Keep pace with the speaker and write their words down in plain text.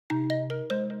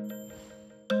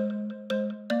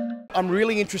I'm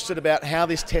really interested about how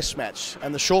this test match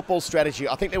and the short ball strategy.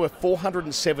 I think there were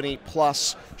 470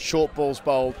 plus short balls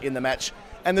bowled in the match.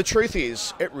 And the truth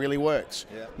is, it really works.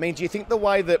 Yeah. I mean, do you think the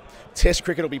way that Test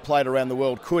cricket will be played around the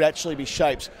world could actually be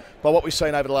shaped by what we've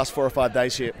seen over the last 4 or 5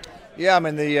 days here? Yeah, I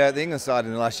mean, the England side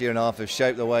in the last year and a half have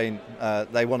shaped the way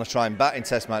they want to try and bat in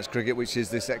Test match cricket, which is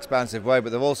this expansive way,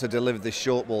 but they've also delivered this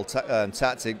short ball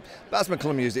tactic. Baz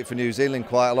McCullum used it for New Zealand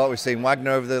quite a lot. We've seen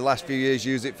Wagner over the last few years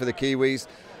use it for the Kiwis.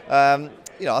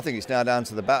 You know, I think it's now down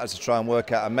to the batters to try and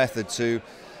work out a method to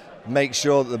make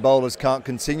sure that the bowlers can't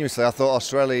continuously. I thought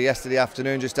Australia yesterday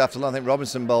afternoon, just after lunch, I think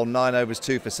Robinson bowled 9 overs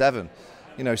 2 for 7.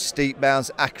 You know, steep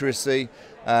bounce, accuracy.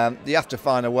 You have to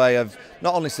find a way of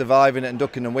not only surviving it and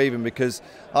ducking and weaving, because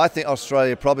I think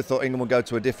Australia probably thought England would go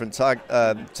to a different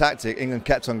tactic. England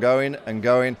kept on going and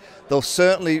going. They'll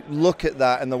certainly look at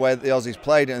that and the way that the Aussies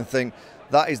played it and think,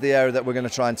 that is the area that we're going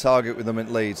to try and target with them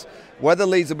at Leeds. Whether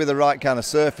Leeds will be the right kind of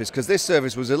surface, because this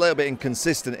surface was a little bit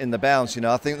inconsistent in the bounce. You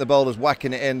know, I think the bowler's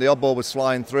whacking it in, the odd ball was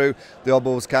flying through, the odd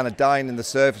ball was kind of dying in the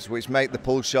surface, which make the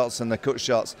pull shots and the cut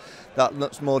shots that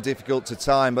much more difficult to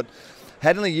time. But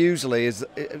Headingley usually is,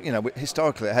 you know,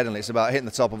 historically at Headingley it's about hitting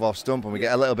the top of off stump and we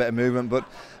get a little bit of movement. But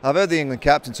I've heard the England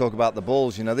captain talk about the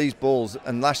balls. You know, these balls,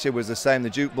 and last year was the same,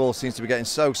 the Duke ball seems to be getting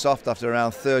so soft after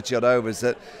around 30 odd overs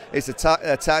that it's a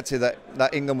tactic that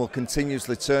England will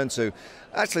continuously turn to.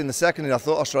 Actually, in the second inning, I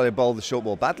thought Australia bowled the short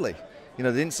ball badly. You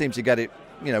know, they didn't seem to get it,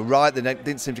 you know, right. They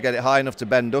didn't seem to get it high enough to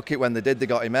Ben duck it. When they did, they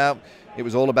got him out. It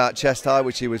was all about chest high,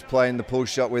 which he was playing the pull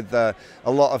shot with a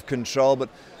lot of control. But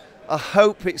I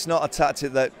hope it's not a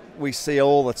tactic that we see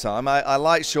all the time. I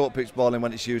like short pitch bowling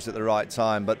when it's used at the right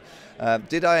time. But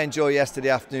did I enjoy yesterday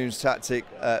afternoon's tactic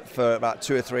for about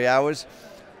 2 or 3 hours?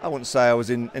 I wouldn't say I was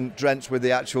in drenched with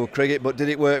the actual cricket, but did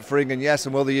it work for England? Yes.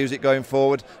 And will they use it going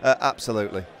forward?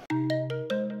 Absolutely.